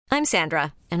I'm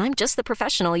Sandra, and I'm just the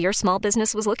professional your small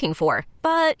business was looking for.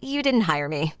 But you didn't hire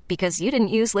me because you didn't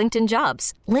use LinkedIn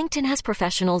Jobs. LinkedIn has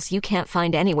professionals you can't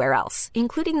find anywhere else,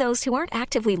 including those who aren't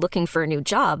actively looking for a new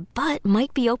job, but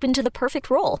might be open to the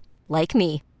perfect role, like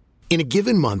me. In a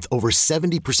given month, over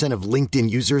 70% of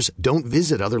LinkedIn users don't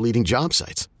visit other leading job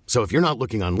sites. So if you're not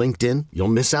looking on LinkedIn, you'll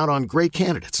miss out on great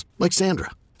candidates like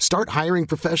Sandra. Start hiring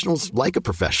professionals like a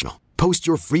professional. Post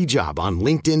your free job on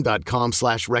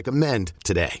linkedin.com/recommend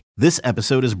today. This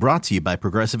episode is brought to you by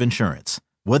Progressive Insurance.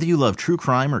 Whether you love true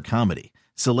crime or comedy,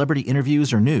 celebrity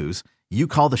interviews or news, you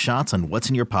call the shots on what's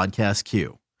in your podcast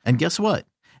queue. And guess what?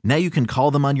 Now you can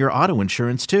call them on your auto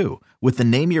insurance too with the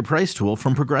Name Your Price tool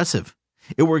from Progressive.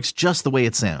 It works just the way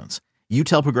it sounds. You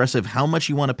tell Progressive how much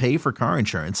you want to pay for car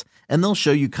insurance, and they'll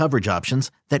show you coverage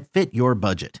options that fit your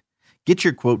budget. Get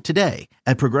your quote today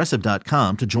at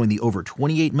Progressive.com to join the over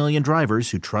 28 million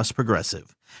drivers who trust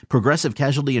Progressive. Progressive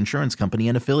Casualty Insurance Company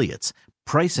and Affiliates.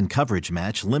 Price and coverage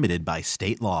match limited by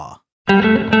state law.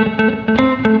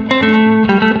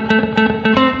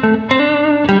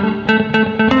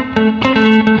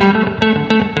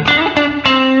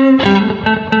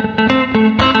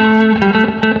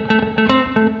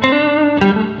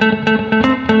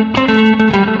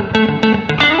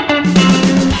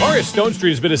 Stonestreet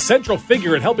has been a central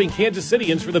figure in helping Kansas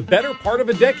Cityans for the better part of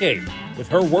a decade. With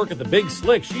her work at the Big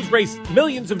Slick, she's raised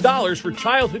millions of dollars for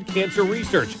childhood cancer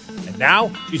research. And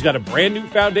now she's got a brand new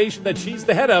foundation that she's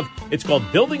the head of. It's called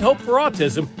Building Hope for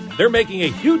Autism. They're making a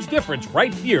huge difference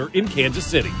right here in Kansas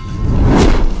City.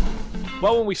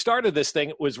 Well, when we started this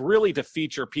thing, it was really to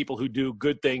feature people who do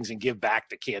good things and give back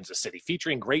to Kansas City,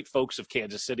 featuring great folks of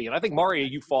Kansas City. And I think, Mario,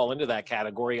 you fall into that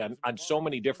category on so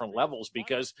many different levels,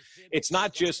 because it's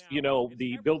not just,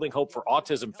 the Building Hope for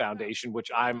Autism Foundation, which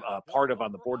I'm a part of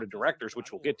on the board of directors,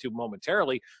 which we'll get to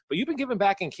momentarily. But you've been giving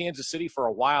back in Kansas City for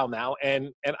a while now. And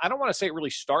I don't want to say it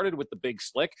really started with the Big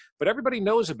Slick, but everybody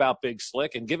knows about Big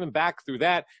Slick, and giving back through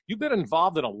that. You've been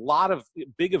involved in a lot of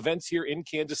big events here in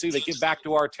Kansas City that give back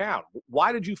to our town.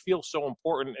 Why did you feel so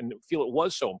important and feel it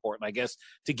was so important, I guess,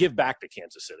 to give back to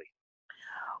Kansas City?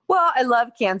 Well, I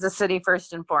love Kansas City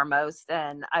first and foremost,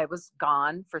 and I was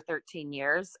gone for 13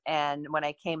 years. And when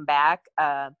I came back,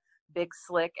 Big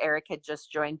Slick, Eric had just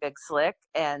joined Big Slick,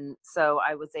 and so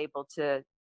I was able to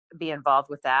be involved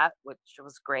with that, which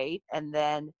was great. And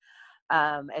then,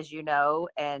 as you know,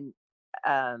 and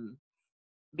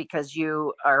because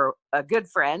you are a good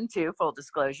friend too, full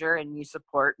disclosure, and you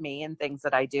support me and things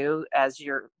that I do, as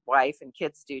your wife and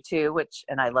kids do too,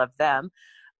 and I love them.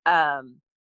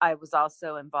 I was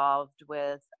also involved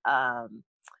with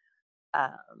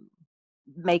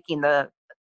making the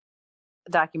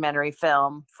documentary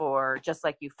film for Just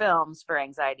Like You Films for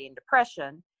anxiety and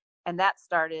depression. And that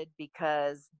started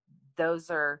because those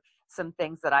are some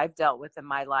things that I've dealt with in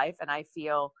my life. And I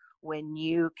feel when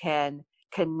you can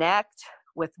connect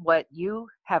with what you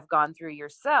have gone through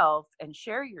yourself and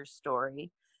share your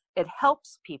story, it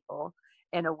helps people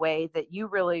in a way that you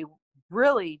really,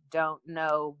 really don't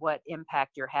know what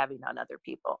impact you're having on other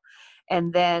people.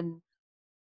 And then,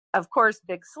 of course,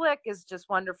 Big Slick is just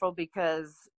wonderful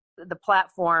because the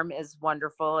platform is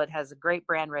wonderful. It has a great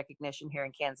brand recognition here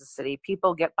in Kansas City.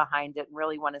 People get behind it and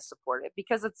really want to support it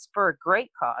because it's for a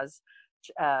great cause,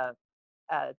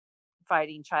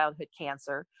 fighting childhood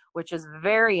cancer, which is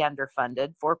very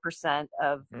underfunded. 4%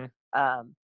 of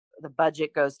the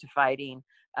budget goes to fighting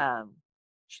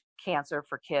cancer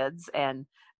for kids, and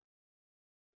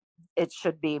it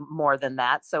should be more than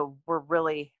that. So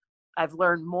I've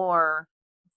learned more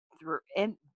through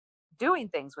in doing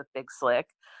things with Big Slick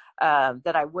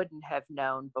that I wouldn't have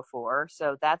known before.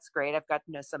 So that's great. I've got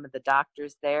to know some of the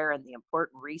doctors there and the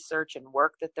important research and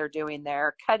work that they're doing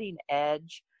there, cutting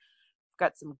edge.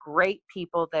 Got some great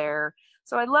people there.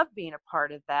 So I love being a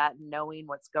part of that and knowing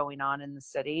what's going on in the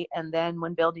city. And then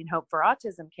when Building Hope for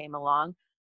Autism came along,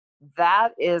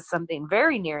 that is something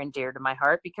very near and dear to my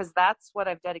heart, because that's what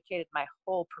I've dedicated my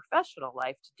whole professional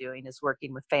life to doing, is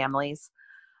working with families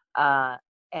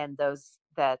and those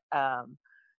that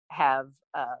have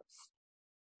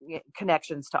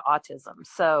connections to autism.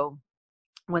 So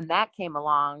when that came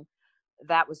along,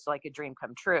 that was like a dream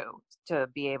come true, to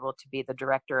be able to be the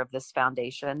director of this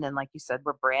foundation. And like you said,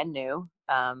 we're brand new,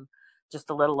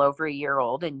 just a little over a year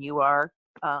old, and you are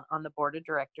on the board of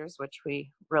directors, which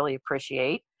we really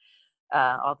appreciate,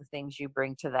 all the things you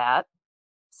bring to that.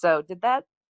 So did that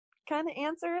kind of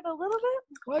answer it a little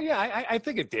bit? Well, yeah, I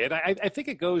think it did. I think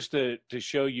it goes to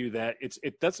show you that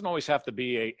it doesn't always have to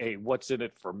be a what's in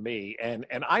it for me. And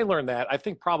I learned that, I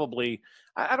think, probably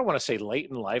I don't want to say late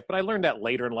in life, but I learned that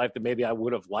later in life that maybe I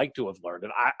would have liked to have learned.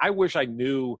 And I wish I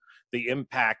knew the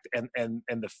impact and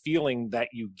the feeling that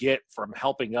you get from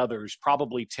helping others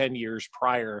probably 10 years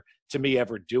prior to me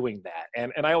ever doing that.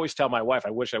 And I always tell my wife, I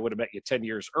wish I would have met you 10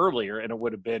 years earlier, and it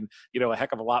would have been, a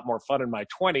heck of a lot more fun in my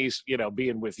 20s,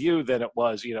 being with you than it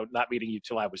was, not meeting you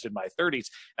till I was in my 30s.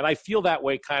 And I feel that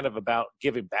way kind of about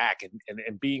giving back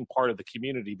and being part of the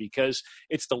community, because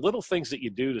it's the little things that you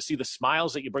do, to see the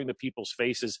smiles that you bring to people's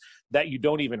faces that you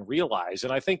don't even realize.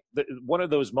 And I think that one of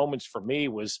those moments for me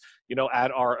was,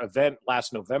 at our event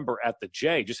last November at the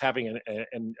J, just having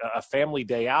a family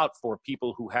day out for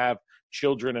people who have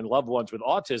children and loved ones with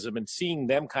autism, and seeing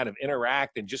them kind of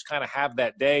interact and just kind of have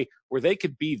that day where they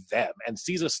could be them and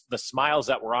see the smiles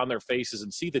that were on their faces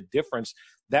and see the difference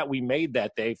that we made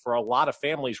that day for a lot of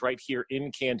families right here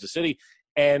in Kansas City.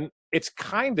 And it's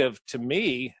kind of, to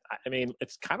me, I mean,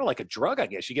 it's kind of like a drug, I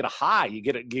guess. You get a high, you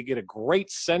get a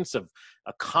great sense of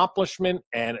accomplishment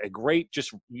and a great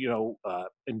just,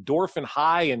 endorphin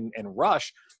high and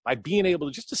rush by being able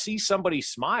to see somebody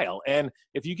smile. And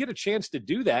if you get a chance to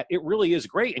do that, it really is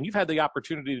great. And you've had the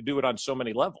opportunity to do it on so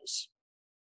many levels.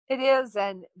 It is.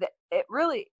 And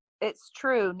it's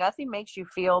true. Nothing makes you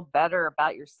feel better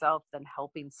about yourself than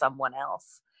helping someone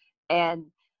else. And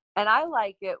I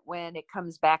like it when it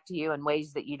comes back to you in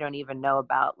ways that you don't even know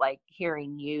about, like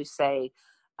hearing you say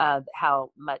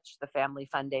how much the Family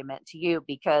Fun Day meant to you,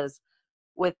 because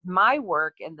with my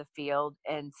work in the field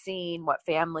and seeing what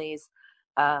families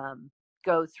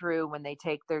go through when they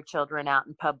take their children out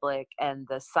in public, and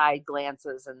the side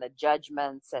glances and the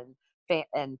judgments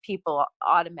and people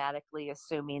automatically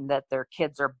assuming that their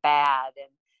kids are bad. And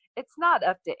it's not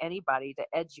up to anybody to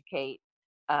educate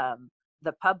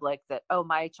the public that, oh,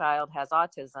 my child has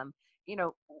autism.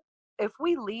 If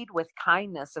we lead with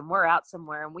kindness and we're out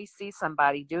somewhere and we see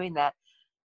somebody doing that,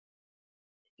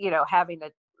 having a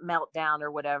meltdown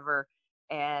or whatever,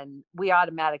 and we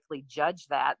automatically judge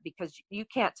that, because you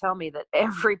can't tell me that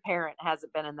every parent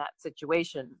hasn't been in that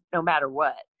situation, no matter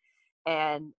what.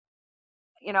 And,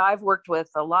 I've worked with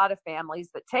a lot of families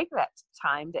that take that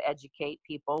time to educate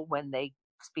people when they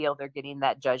feel they're getting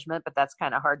that judgment, but that's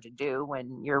kind of hard to do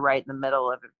when you're right in the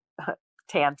middle of a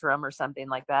tantrum or something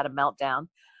like that, a meltdown.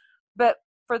 But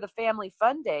for the Family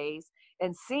Fun Days,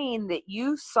 and seeing that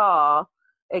you saw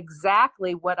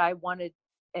exactly what I wanted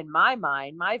in my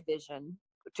mind, my vision,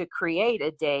 to create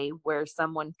a day where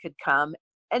someone could come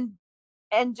and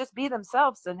just be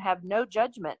themselves and have no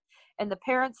judgment, and the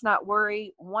parents not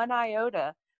worry one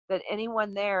iota that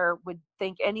anyone there would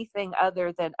think anything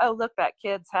other than, oh, look, that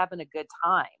kid's having a good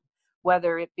time.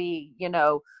 Whether it be,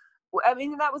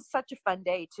 that was such a fun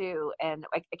day too. And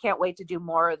I can't wait to do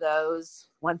more of those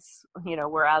once,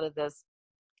 we're out of this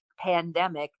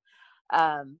pandemic.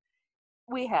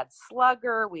 We had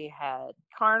Slugger, we had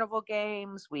carnival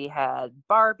games, we had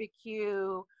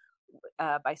barbecue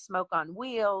by Smoke on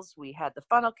Wheels, we had the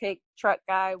funnel cake truck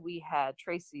guy, we had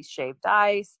Tracy's Shaved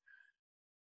Ice.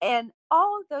 And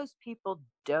all of those people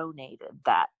donated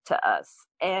that to us.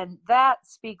 And that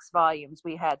speaks volumes.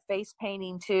 We had face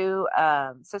painting too,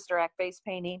 Sister Act face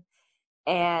painting.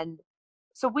 And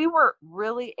so we were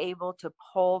really able to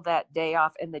pull that day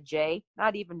off. And the J,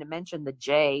 not even to mention the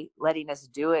J, letting us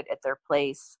do it at their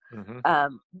place.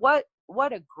 Mm-hmm.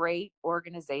 What a great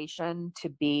organization to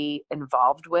be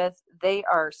involved with. They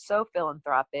are so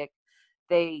philanthropic.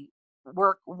 They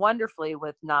work wonderfully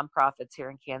with nonprofits here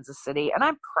in Kansas City. And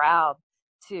I'm proud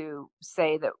to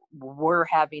say that we're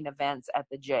having events at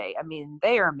the J. I mean,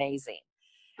 they are amazing.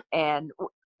 And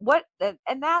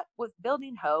that with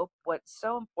Building Hope, what's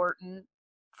so important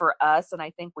for us, and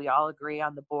I think we all agree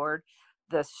on the board,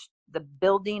 the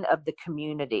building of the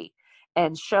community,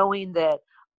 and showing that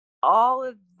all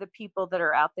of the people that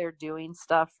are out there doing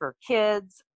stuff for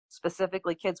kids,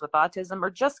 specifically kids with autism,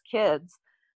 or just kids,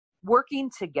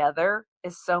 working together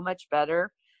is so much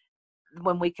better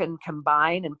when we can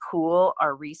combine and pool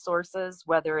our resources,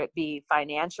 whether it be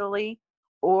financially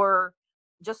or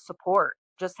just support,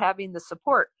 just having the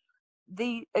support.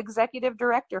 The executive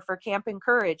director for Camp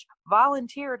Encourage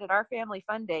volunteered at our Family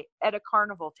Fun Day at a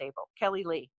carnival table, Kelly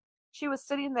Lee. She was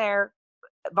sitting there,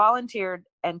 volunteered,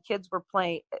 and kids were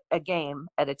playing a game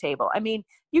at a table. I mean,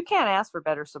 you can't ask for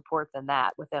better support than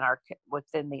that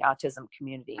within the autism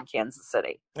community in Kansas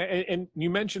City. And you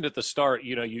mentioned at the start,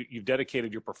 you've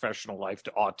dedicated your professional life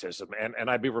to autism, and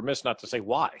I'd be remiss not to say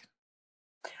why.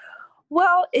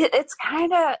 Well, it's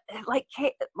kind of like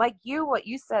what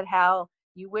you said, how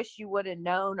you wish you would have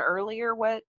known earlier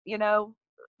what,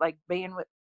 like being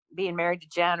married to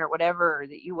Jen or whatever,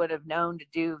 that you would have known to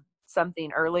do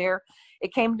something earlier.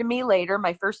 It came to me later.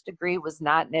 My first degree was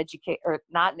not in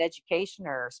education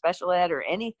or special ed or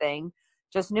anything.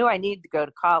 Just knew I needed to go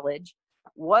to college.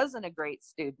 Wasn't a great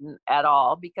student at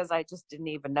all because I just didn't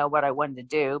even know what I wanted to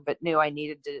do, but knew I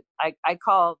needed to. I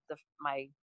called my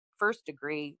first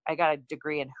degree. I got a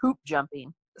degree in hoop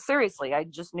jumping. Seriously, I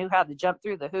just knew how to jump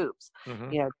through the hoops.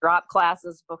 Drop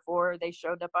classes before they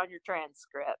showed up on your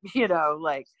transcript,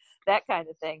 like that kind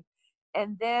of thing.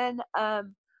 And then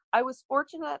I was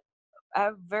fortunate. I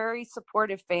have a very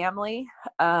supportive family,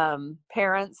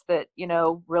 parents that,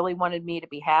 really wanted me to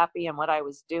be happy in what I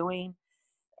was doing.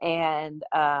 And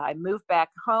I moved back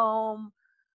home,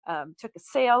 took a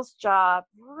sales job,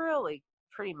 really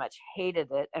pretty much hated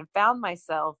it, and found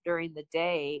myself during the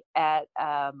day at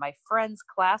my friend's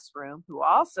classroom, who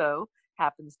also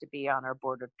happens to be on our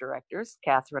board of directors,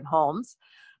 Catherine Holmes.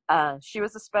 She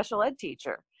was a special ed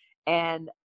teacher. And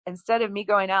instead of me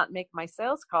going out and making my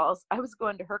sales calls, I was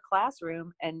going to her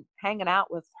classroom and hanging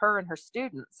out with her and her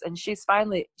students. And she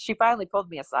finally pulled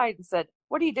me aside and said,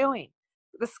 "What are you doing?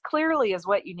 This clearly is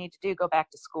what you need to do. Go back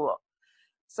to school."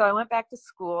 So I went back to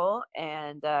school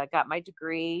and got my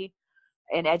degree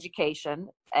in education.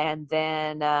 And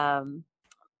then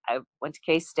I went to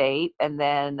K-State, and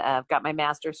then got my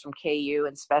master's from KU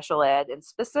in special ed, and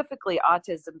specifically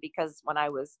autism, because when I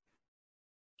was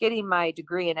getting my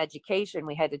degree in education,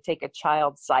 we had to take a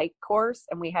child psych course,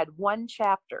 and we had one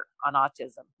chapter on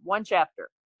autism, one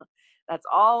chapter. That's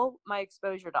all my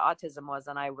exposure to autism was,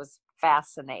 and I was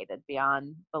fascinated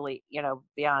beyond belief, it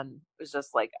was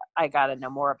just like, I got to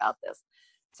know more about this.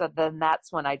 So then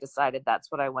that's when I decided that's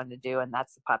what I wanted to do, and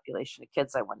that's the population of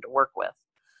kids I wanted to work with.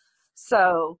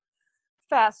 So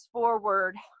fast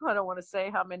forward, I don't want to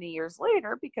say how many years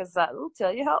later, because that will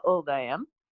tell you how old I am.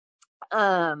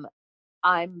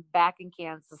 I'm back in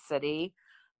Kansas City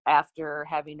after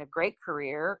having a great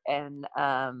career and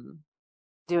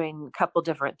doing a couple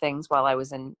different things while I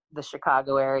was in the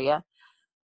Chicago area.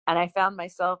 And I found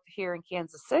myself here in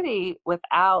Kansas City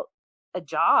without a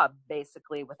job,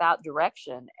 basically without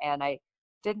direction. And I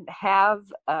didn't have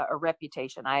a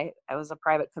reputation. I was a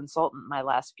private consultant my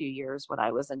last few years when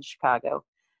I was in Chicago.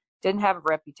 Didn't have a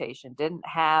reputation, didn't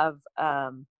have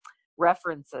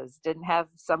references, didn't have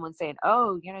someone saying,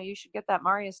 "Oh, you should get that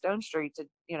Maria Stone Street to,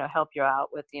 help you out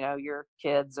with, your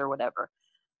kids or whatever."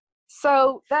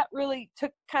 So that really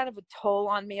took kind of a toll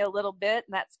on me a little bit.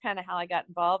 And that's kind of how I got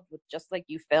involved with Just Like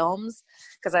You Films,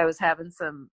 because I was having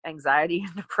some anxiety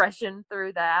and depression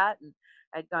through that. And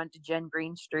I'd gone to Jen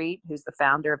Greenstreet, who's the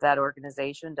founder of that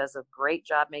organization, does a great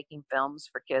job making films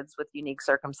for kids with unique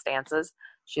circumstances.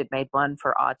 She had made one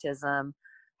for autism,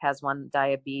 has one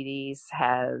diabetes,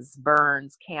 has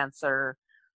burns, cancer.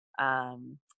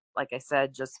 Like I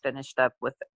said, just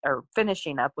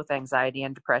finishing up with anxiety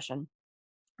and depression.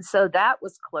 So that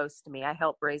was close to me. I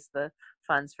helped raise the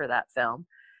funds for that film.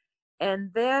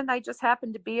 And then I just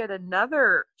happened to be at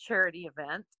another charity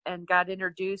event and got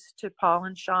introduced to Paul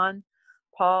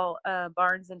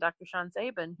Barnes and Dr. Sean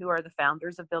Sabin, who are the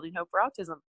founders of Building Hope for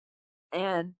Autism.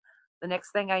 And the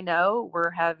next thing I know, we're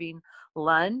having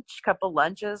lunch, couple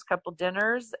lunches, couple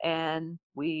dinners, and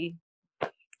we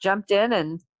jumped in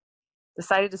and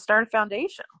decided to start a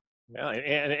foundation. Yeah,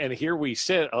 and here we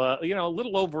sit, a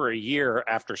little over a year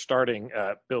after starting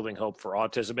Building Hope for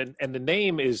Autism. And the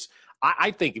name is,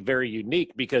 I think, very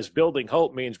unique, because Building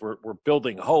Hope means we're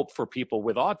building hope for people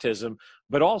with autism,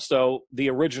 but also the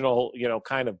original,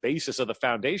 kind of basis of the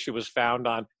foundation was found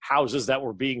on houses that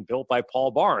were being built by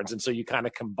Paul Barnes. And so you kind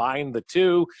of combine the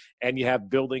two and you have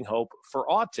Building Hope for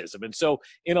Autism. And so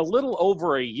in a little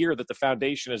over a year that the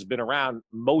foundation has been around,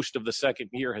 most of the second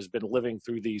year has been living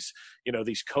through these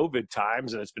COVID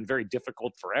times, and it's been very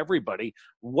difficult for everybody.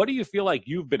 What do you feel like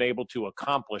you've been able to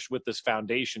accomplish with this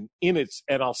foundation in its,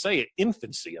 and I'll say it,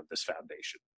 infancy of this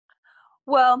foundation?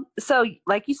 Well, so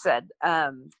like you said,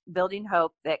 Building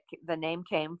Hope, that the name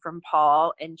came from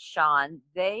Paul and Sean.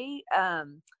 They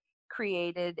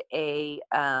created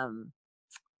an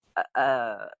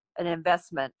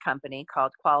investment company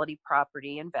called Quality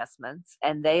Property Investments,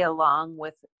 and they, along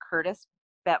with Curtis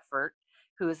Betfort,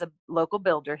 who is a local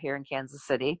builder here in Kansas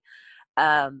City,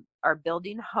 are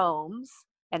building homes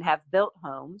and have built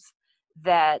homes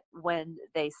that when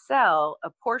they sell, a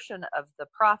portion of the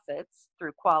profits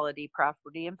through Quality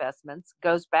Property Investments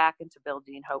goes back into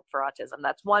Building Hope for Autism.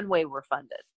 That's one way we're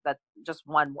funded. That's just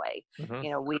one way.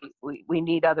 Mm-hmm. We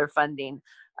need other funding.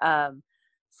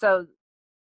 So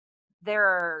there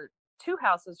are 2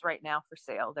 houses right now for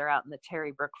sale. They're out in the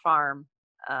Terry Brook Farm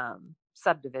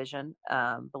subdivision.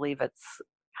 Believe it's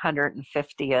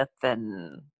 150th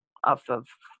and off of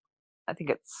I think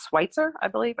it's Schweitzer, I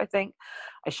think.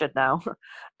 I should know.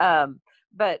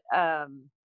 But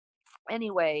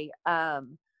anyway,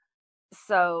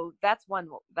 so that's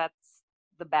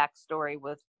the backstory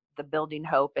with the Building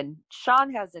Hope. And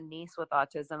Sean has a niece with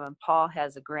autism, and Paul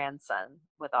has a grandson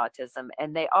with autism,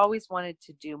 and they always wanted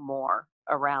to do more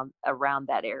around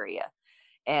that area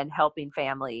and helping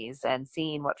families and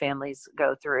seeing what families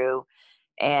go through.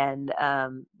 And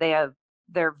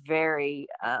they're very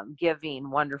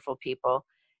giving, wonderful people.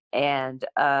 And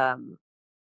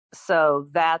so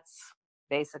that's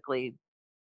basically,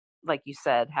 like you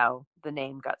said, how the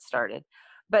name got started.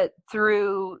 But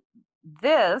through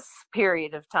this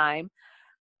period of time,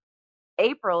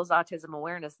 April is Autism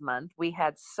Awareness Month. We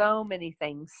had so many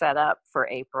things set up for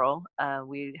April.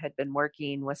 We had been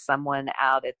working with someone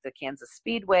out at the Kansas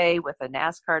Speedway with a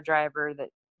NASCAR driver that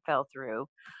fell through.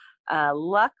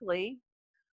 Luckily,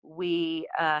 we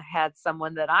had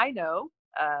someone that I know,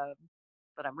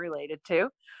 that I'm related to,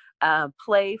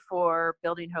 play for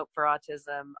Building Hope for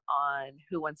Autism on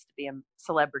Who Wants to Be a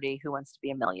Celebrity, Who Wants to Be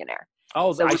a Millionaire.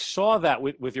 Oh, so I saw that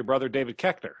with your brother, David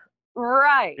Keckner.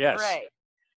 Right. Yes. Right.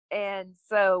 And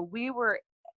so we were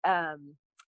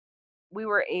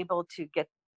able to get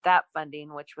that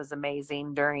funding, which was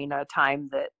amazing during a time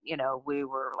that, we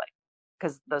were like,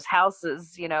 because those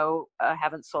houses,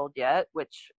 haven't sold yet,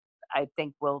 which I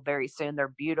think will very soon.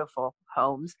 They're beautiful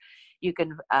homes. You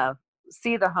can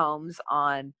see the homes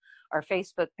on our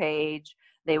Facebook page.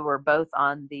 They were both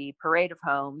on the Parade of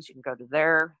Homes. You can go to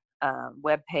their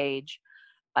webpage,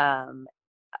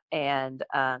 and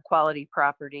Quality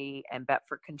Property and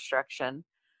Betford Construction.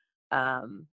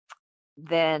 So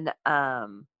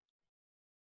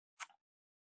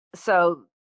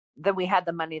then we had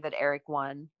the money that Eric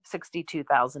won,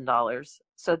 $62,000.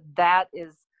 So that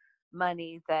is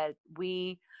money that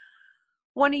we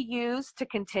want to use to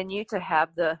continue to have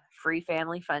the free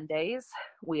family fun days.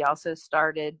 We also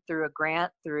started through a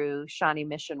grant through Shawnee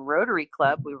Mission Rotary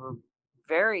Club. We were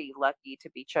very lucky to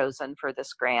be chosen for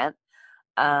this grant.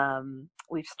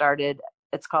 We've started,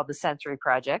 it's called the Sensory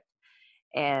Project.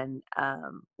 And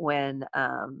when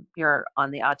you're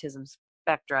on the autism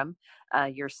spectrum,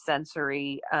 your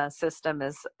sensory system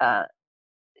is,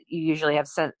 you usually have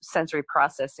sensory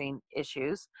processing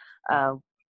issues,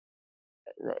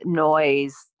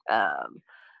 noise,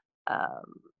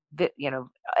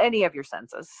 any of your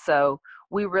senses. So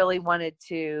we really wanted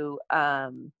to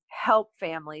help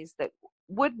families that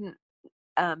wouldn't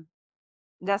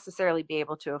necessarily be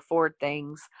able to afford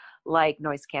things like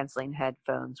noise canceling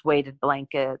headphones, weighted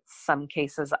blankets, some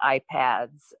cases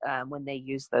iPads, when they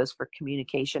use those for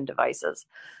communication devices.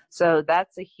 So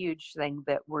that's a huge thing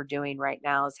that we're doing right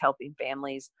now, is helping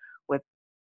families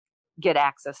get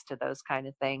access to those kind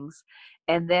of things.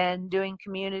 And then doing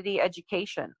community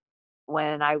education.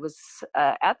 When I was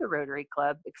at the Rotary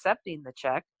Club accepting the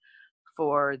check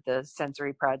for the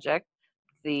Sensory Project,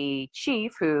 the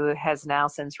chief, who has now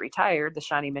since retired, the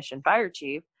Shawnee Mission Fire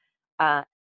Chief,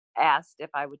 asked if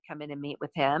I would come in and meet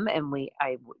with him, and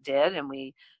I did, and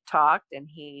we talked, and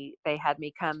they had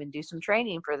me come and do some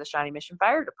training for the Shawnee Mission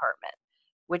Fire Department,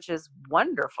 which is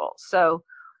wonderful. So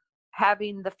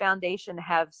having the foundation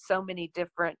have so many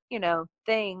different,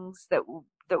 things that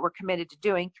we're committed to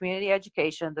doing, community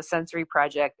education, the Sensory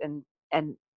Project, and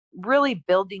really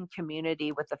building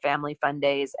community with the Family Fun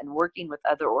Days and working with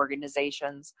other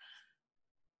organizations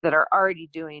that are already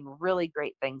doing really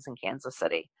great things in Kansas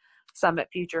City. Summit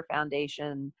Future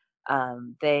Foundation,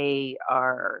 they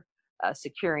are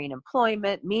securing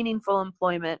employment, meaningful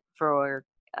employment for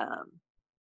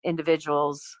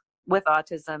individuals with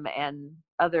autism and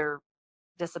other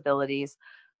disabilities,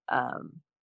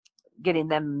 getting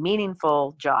them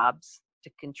meaningful jobs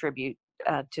to contribute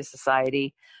to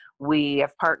society. We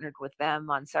have partnered with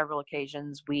them on several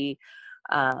occasions. We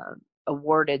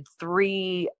awarded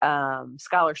 3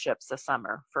 scholarships this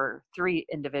summer for 3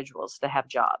 individuals to have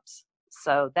jobs.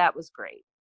 So that was great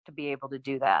to be able to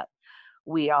do that.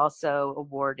 We also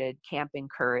awarded Camp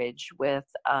Encourage with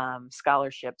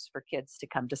scholarships for kids to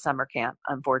come to summer camp.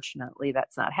 Unfortunately,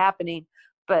 that's not happening,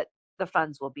 but the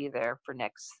funds will be there for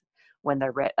when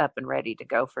they're up and ready to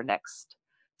go for next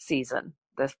season.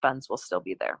 The funds will still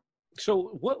be there.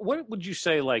 So what would you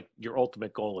say, like, your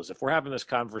ultimate goal is? If we're having this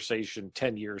conversation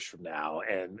 10 years from now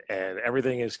and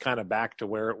everything is kind of back to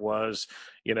where it was,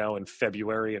 in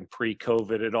February and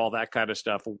pre-COVID and all that kind of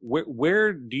stuff,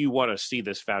 where do you want to see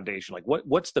this foundation? Like,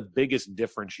 what's the biggest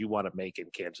difference you want to make in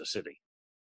Kansas City?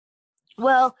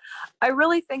 Well, I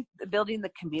really think building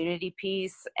the community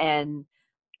piece and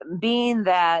being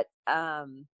that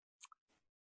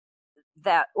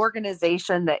that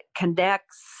organization that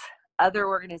connects other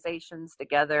organizations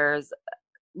together,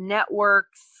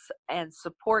 networks, and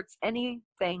supports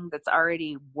anything that's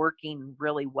already working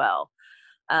really well.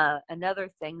 Another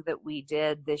thing that we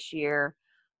did this year,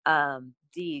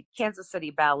 the Kansas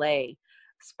City Ballet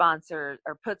sponsors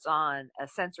or puts on a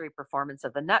sensory performance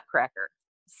of the Nutcracker,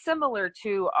 similar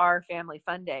to our Family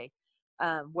Fun Day,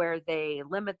 where they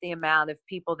limit the amount of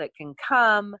people that can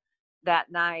come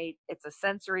that night. It's a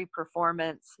sensory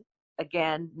performance.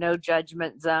 Again, no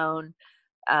judgment zone.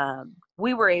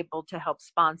 We were able to help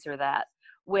sponsor that,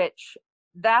 which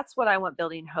that's what I want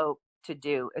Building Hope to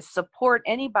do, is support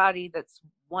anybody that's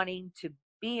wanting to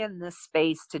be in this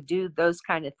space to do those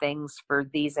kind of things for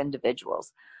these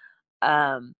individuals.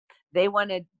 They want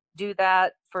to do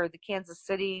that for the Kansas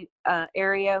City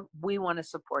area. We want to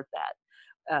support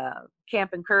that.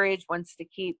 Camp Encourage wants to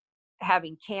keep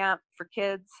having camp for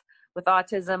kids with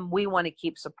autism. We want to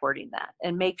keep supporting that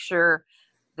and make sure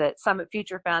that Summit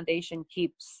Future Foundation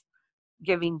keeps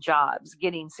securing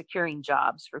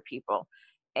jobs for people,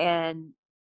 and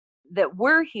that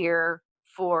we're here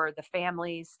for the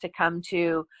families to come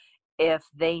to if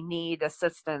they need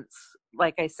assistance,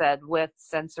 like I said, with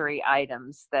sensory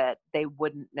items that they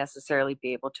wouldn't necessarily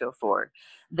be able to afford.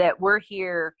 That we're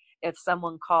here if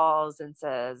someone calls and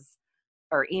says,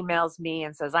 or emails me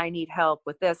and says, I need help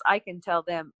with this, I can tell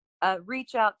them,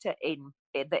 reach out to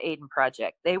the Aiden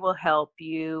Project. They will help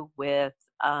you with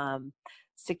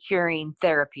securing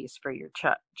therapies for your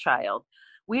child.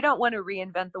 We don't want to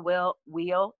reinvent the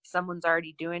wheel. Someone's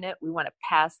already doing it. We want to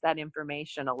pass that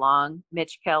information along.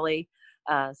 Mitch Kelly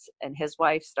and his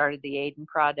wife started the Aiden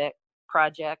Project.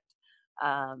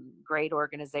 Great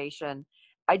organization.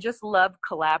 I just love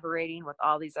collaborating with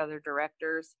all these other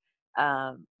directors,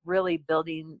 really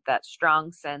building that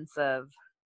strong sense of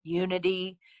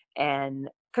unity. And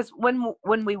because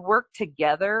when we work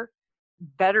together,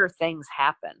 better things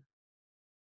happen.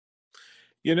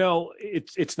 You know,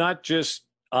 it's not just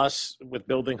us with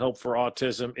Building Hope for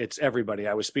Autism. It's everybody.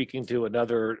 I was speaking to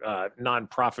another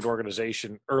nonprofit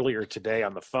organization earlier today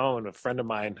on the phone. A friend of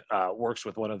mine works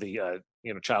with one of the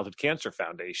childhood cancer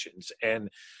foundations, and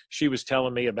she was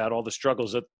telling me about all the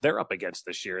struggles that they're up against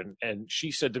this year. And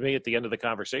she said to me at the end of the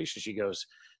conversation, she goes,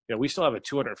 we still have a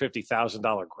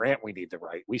 $250,000 grant we need to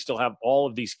write. We still have all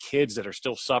of these kids that are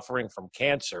still suffering from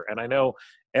cancer. And I know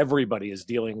everybody is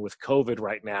dealing with COVID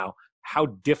right now. How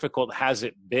difficult has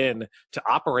it been to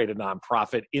operate a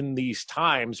nonprofit in these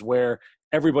times where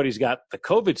everybody's got the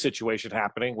COVID situation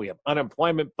happening? We have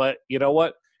unemployment, but you know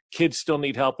what? Kids still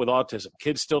need help with autism.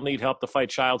 Kids still need help to fight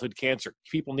childhood cancer.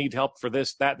 People need help for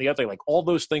this, that, and the other. Like, all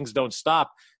those things don't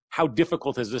stop. How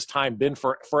difficult has this time been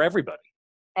for everybody?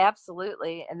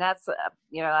 Absolutely. And that's,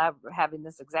 I'm having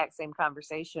this exact same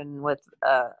conversation with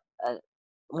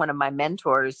one of my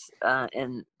mentors,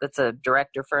 and that's a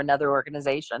director for another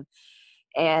organization.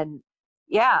 And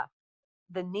yeah,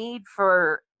 the need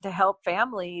to help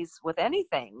families with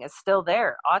anything is still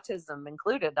there, autism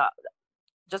included.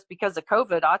 Just because of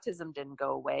COVID, autism didn't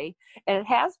go away. And it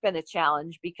has been a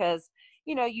challenge because,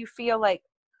 you feel like,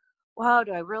 wow,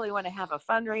 do I really want to have a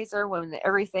fundraiser when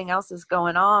everything else is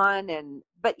going on?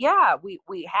 But yeah,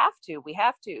 we have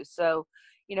to. So,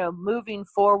 moving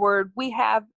forward, we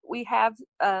have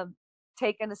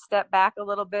taken a step back a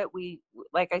little bit. We,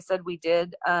 like I said, we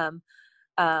did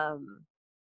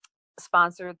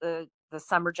sponsor the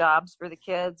summer jobs for the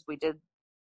kids. We did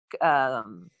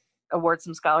award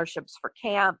some scholarships for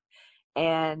camp,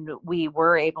 and we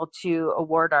were able to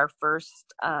award our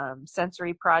first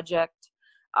sensory project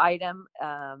item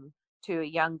to a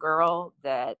young girl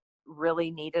that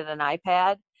really needed an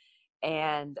iPad.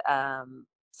 And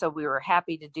so we were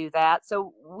happy to do that.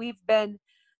 So we've been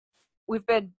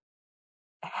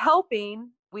helping.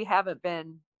 We haven't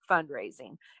been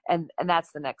fundraising, and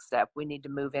that's the next step. We need to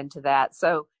move into that.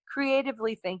 So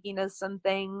creatively thinking of some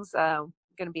things.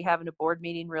 Going to be having a board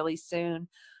meeting really soon,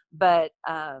 but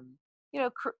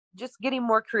just getting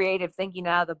more creative, thinking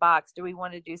out of the box. Do we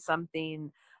want to do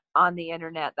something on the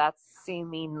internet? That's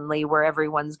seemingly where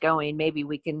everyone's going. Maybe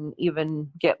we can even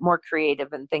get more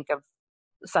creative and think of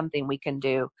something we can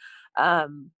do.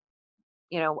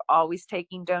 Always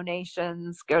taking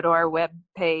donations. Go to our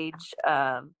webpage,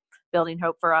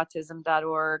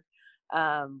 buildinghopeforautism.org.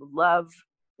 Love,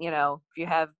 if you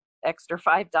have extra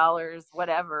 $5,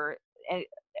 whatever,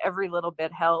 every little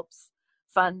bit helps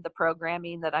fund the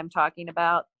programming that I'm talking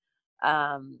about.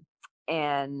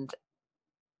 And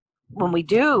when we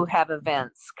do have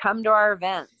events, come to our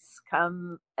events,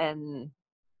 come and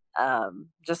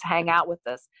just hang out with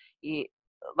us.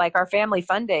 Like our Family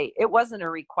Fun Day, it wasn't a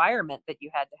requirement that you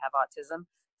had to have autism.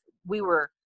 We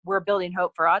were we're building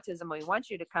hope for autism. We want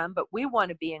you to come, but we want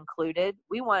to be included.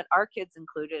 We want our kids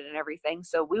included in everything.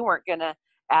 So we weren't going to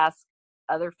ask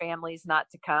other families not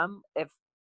to come if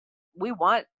we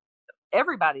want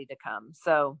everybody to come.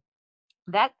 So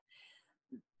that,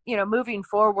 moving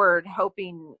forward,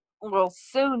 hoping we'll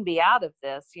soon be out of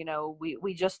this,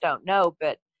 we just don't know.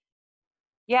 But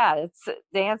yeah, it's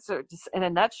the answer. Just in a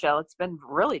nutshell, it's been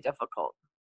really difficult.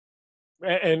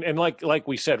 And like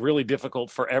we said, really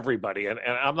difficult for everybody. And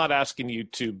I'm not asking you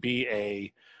to be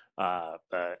a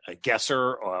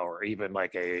guesser or even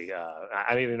like I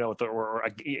don't even know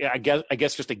I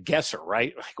guess just a guesser,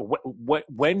 right? Like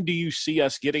when do you see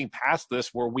us getting past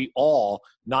this where we all,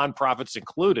 nonprofits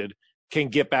included, can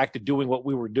get back to doing what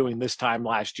we were doing this time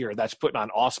last year? That's putting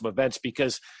on awesome events,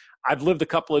 because I've lived a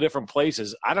couple of different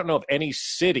places. I don't know if any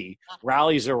city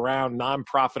rallies around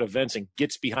nonprofit events and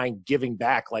gets behind giving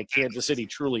back like Kansas City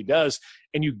truly does.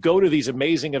 And you go to these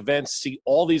amazing events, see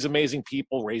all these amazing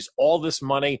people, raise all this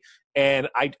money. And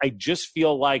I just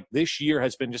feel like this year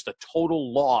has been just a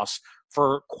total loss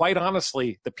for, quite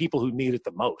honestly, the people who need it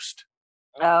the most.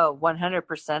 Oh,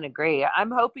 100% agree.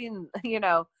 I'm hoping,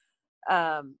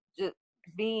 just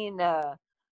being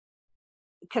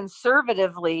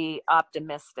conservatively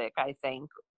optimistic, I think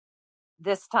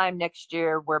this time next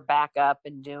year we're back up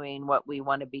and doing what we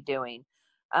want to be doing.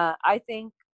 I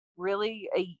think really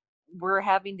we're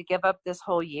having to give up this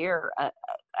whole year.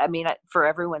 For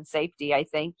everyone's safety, I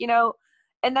think,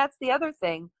 and that's the other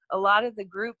thing. A lot of the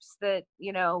groups that,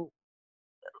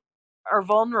 are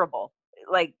vulnerable,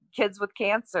 like kids with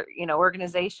cancer,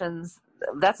 organizations,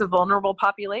 that's a vulnerable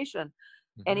population.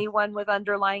 Mm-hmm. Anyone with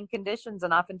underlying conditions,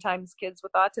 and oftentimes kids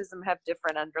with autism have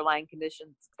different underlying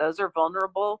conditions. Those are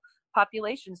vulnerable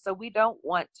populations. So we don't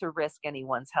want to risk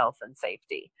anyone's health and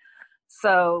safety.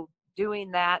 So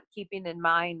doing that, keeping in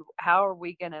mind, how are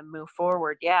we going to move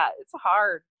forward? Yeah, it's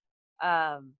hard.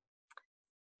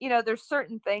 There's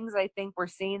certain things I think we're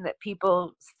seeing that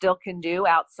people still can do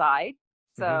outside.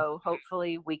 So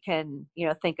hopefully we can,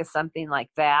 think of something like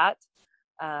that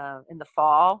in the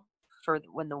fall, for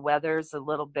when the weather's a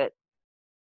little bit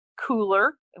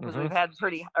cooler, because we've had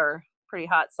pretty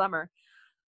hot summer.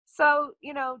 So,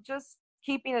 just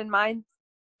keeping in mind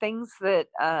things that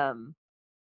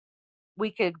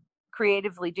we could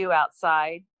creatively do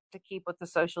outside to keep with the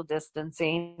social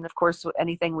distancing. Of course,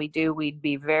 anything we do, we'd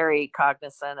be very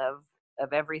cognizant of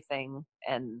everything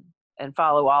and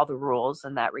follow all the rules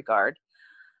in that regard.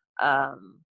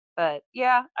 But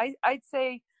yeah, I'd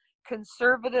say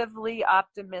conservatively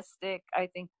optimistic. I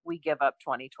think we give up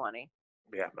 2020.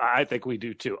 Yeah, I think we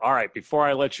do too. All right, before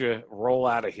I let you roll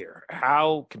out of here,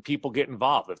 how can people get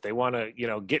involved if they want to,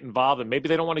 get involved, and maybe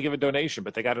they don't want to give a donation,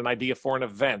 but they got an idea for an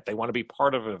event, they want to be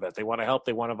part of an event, they want to help,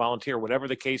 they want to volunteer, whatever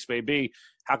the case may be?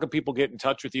 How can people get in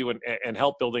touch with you and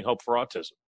help Building Hope for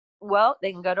Autism? Well,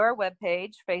 they can go to our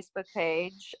webpage, Facebook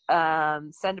page,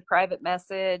 send a private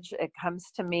message. It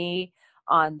comes to me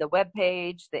on the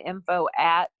webpage. The info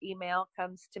at email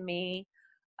comes to me.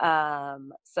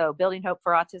 So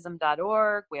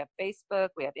buildinghopeforautism.org. We have Facebook.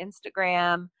 We have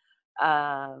Instagram.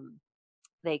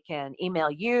 They can email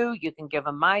you. You can give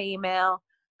them my email.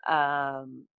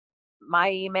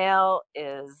 My email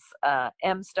is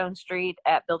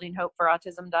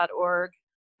mstonestreet@buildinghopeforautism.org.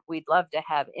 We'd love to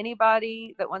have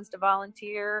anybody that wants to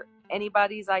volunteer,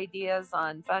 anybody's ideas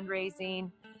on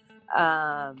fundraising.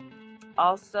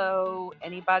 Also,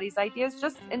 anybody's ideas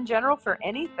just in general for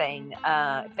anything.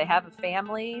 If they have a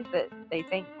family that they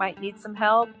think might need some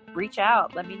help, reach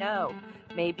out, let me know.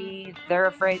 Maybe they're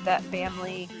afraid that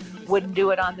family wouldn't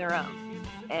do it on their own.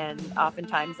 And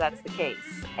oftentimes that's the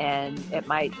case. And it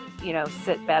might,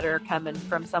 sit better coming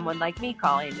from someone like me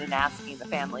calling and asking the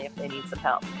family if they need some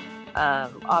help.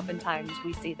 Oftentimes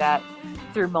we see that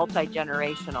through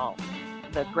multi-generational.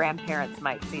 The grandparents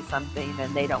might see something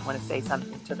and they don't want to say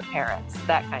something to the parents,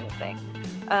 that kind of thing.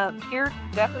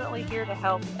 Definitely here to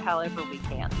help however we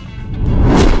can.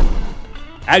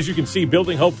 As you can see,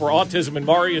 Building Hope for Autism in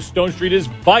Maria Stone Street is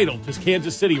vital to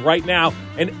Kansas City right now,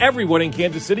 and everyone in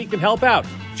Kansas City can help out.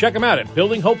 Check them out at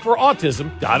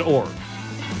buildinghopeforautism.org.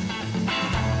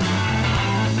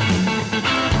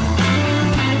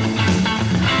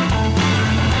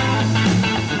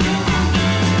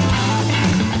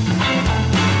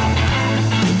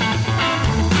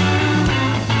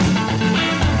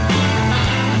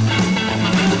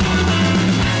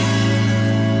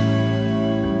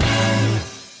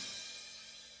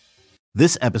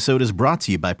 This episode is brought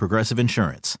to you by Progressive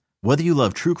Insurance. Whether you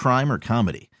love true crime or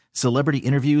comedy, celebrity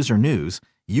interviews or news,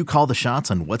 you call the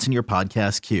shots on what's in your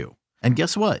podcast queue. And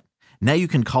guess what? Now you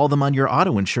can call them on your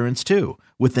auto insurance too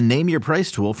with the Name Your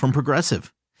Price tool from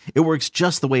Progressive. It works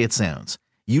just the way it sounds.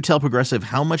 You tell Progressive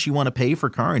how much you want to pay for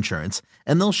car insurance,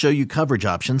 and they'll show you coverage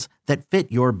options that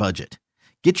fit your budget.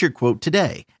 Get your quote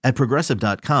today at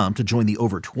Progressive.com to join the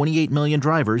over 28 million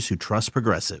drivers who trust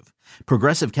Progressive.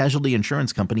 Progressive Casualty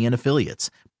Insurance Company and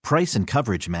Affiliates. Price and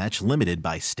coverage match limited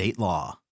by state law.